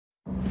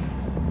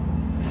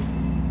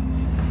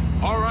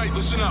right,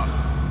 listen up.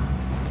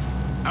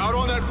 Out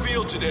on that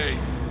field today,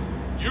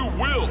 you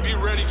will be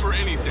ready for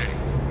anything.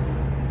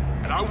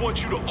 And I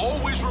want you to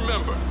always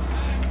remember,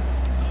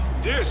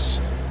 this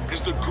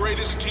is the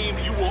greatest team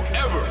you will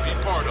ever be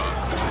part of.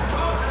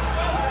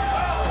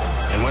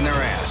 And when they're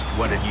asked,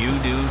 what did you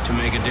do to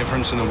make a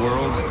difference in the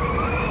world?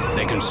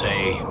 They can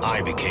say,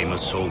 I became a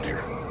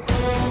soldier.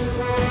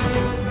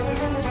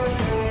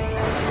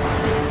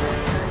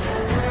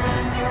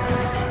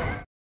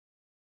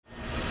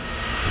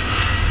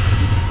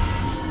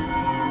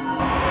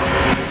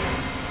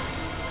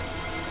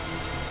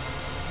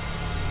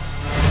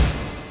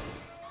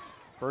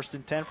 First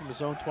and 10 from the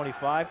zone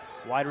 25.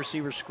 Wide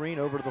receiver screen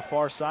over to the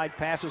far side.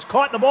 Passes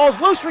caught, and the ball's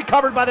loose,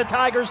 recovered by the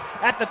Tigers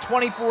at the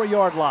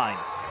 24-yard line.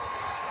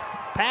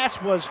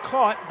 Pass was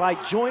caught by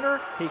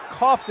Joyner. He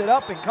coughed it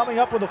up, and coming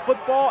up with a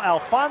football,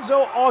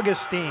 Alfonso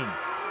Augustine.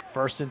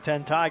 First and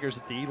 10 Tigers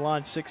at the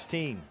Elon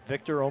 16.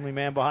 Victor, only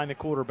man behind the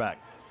quarterback.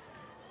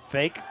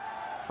 Fake.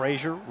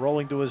 Frazier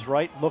rolling to his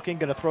right, looking,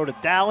 going to throw to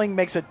Dowling,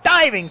 makes a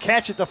diving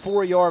catch at the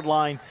 4-yard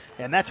line,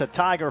 and that's a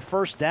Tiger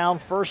first down,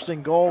 first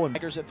and goal, and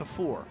Tigers at the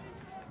 4.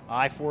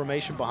 I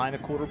formation behind the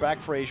quarterback,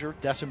 Frazier.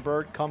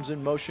 Dessenberg comes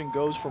in motion,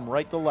 goes from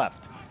right to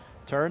left.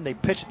 Turn, they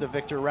pitch to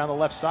Victor around the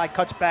left side,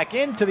 cuts back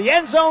into the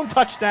end zone,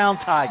 touchdown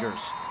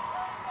Tigers.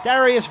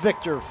 Darius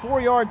Victor,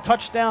 4-yard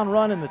touchdown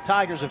run, and the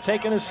Tigers have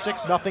taken a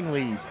 6-0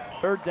 lead.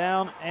 Third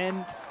down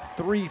and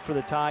 3 for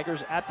the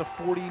Tigers at the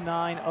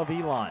 49 of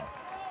Elon.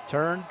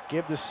 Turn,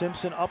 give to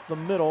Simpson up the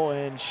middle,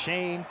 and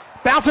Shane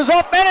bounces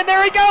off men, and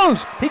there he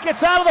goes. He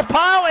gets out of the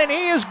pile, and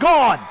he is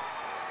gone.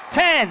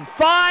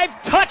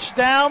 10-5,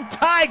 touchdown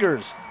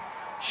Tigers.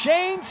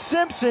 Shane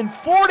Simpson,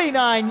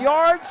 49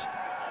 yards,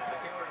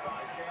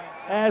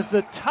 as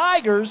the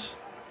Tigers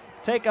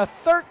take a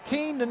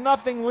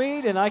 13-0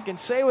 lead, and I can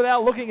say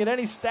without looking at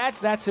any stats,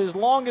 that's his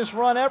longest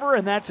run ever,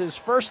 and that's his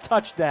first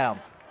touchdown.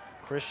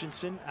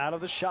 Christensen out of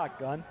the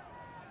shotgun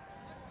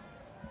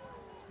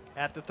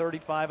at the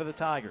 35 of the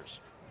Tigers.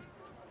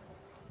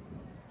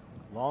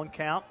 Long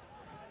count,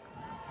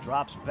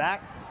 drops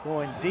back,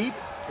 going deep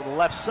to the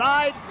left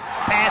side,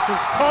 pass is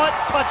caught,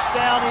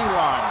 touchdown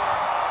Elon.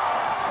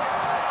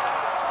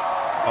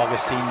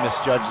 Augustine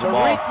misjudged the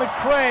ball. Tariq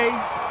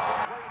McCray.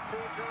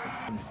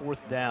 And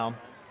fourth down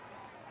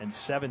and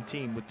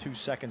 17 with 2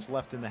 seconds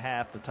left in the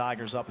half. The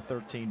Tigers up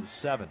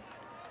 13-7.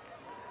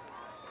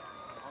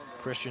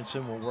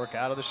 Christensen will work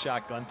out of the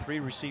shotgun. 3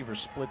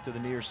 receivers split to the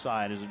near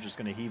side as they're just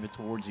going to heave it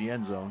towards the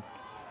end zone.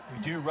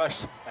 We do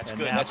rush. That's and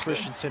good. Now that's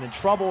Christensen in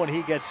trouble, and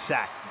he gets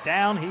sacked.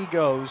 Down he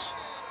goes.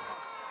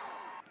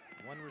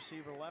 1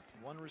 receiver left,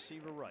 1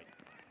 receiver right.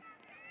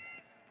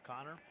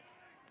 Connor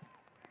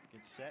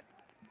gets set.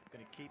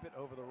 Going to keep it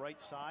over the right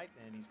side,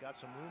 and he's got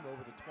some room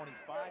over the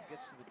 25.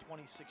 Gets to the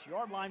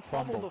 26-yard line.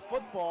 Fumbled the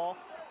football,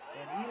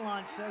 and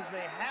Elon says they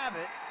have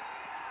it.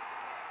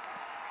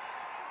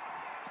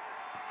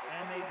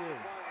 And they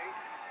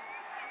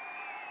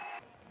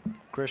do.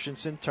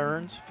 Christensen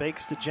turns,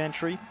 fakes to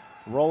Gentry,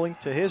 rolling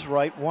to his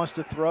right, wants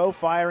to throw,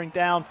 firing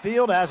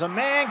downfield, has a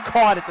man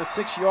caught at the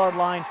 6-yard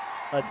line.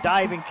 A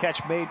diving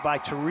catch made by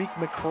Tariq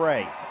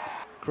McCray.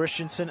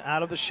 Christensen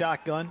out of the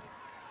shotgun.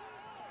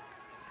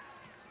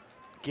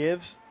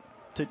 Gives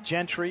to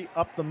Gentry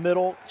up the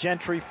middle.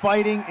 Gentry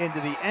fighting into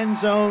the end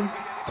zone.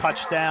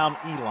 Touchdown,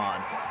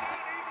 Elon.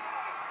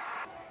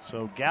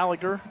 So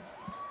Gallagher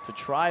to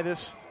try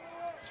this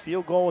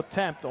field goal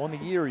attempt on the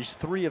year. He's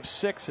 3 of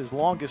 6, his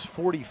longest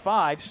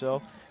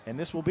 45. And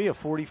this will be a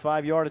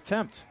 45-yard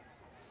attempt.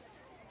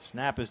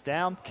 Snap is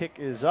down, kick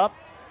is up.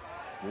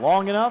 It's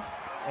long enough,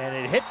 and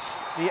it hits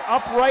the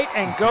upright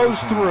and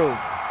goes through.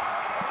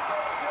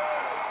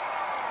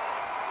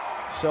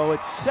 So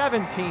it's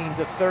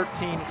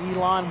 17-13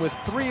 Elon with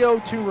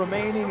 3:02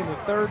 remaining in the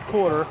third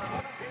quarter.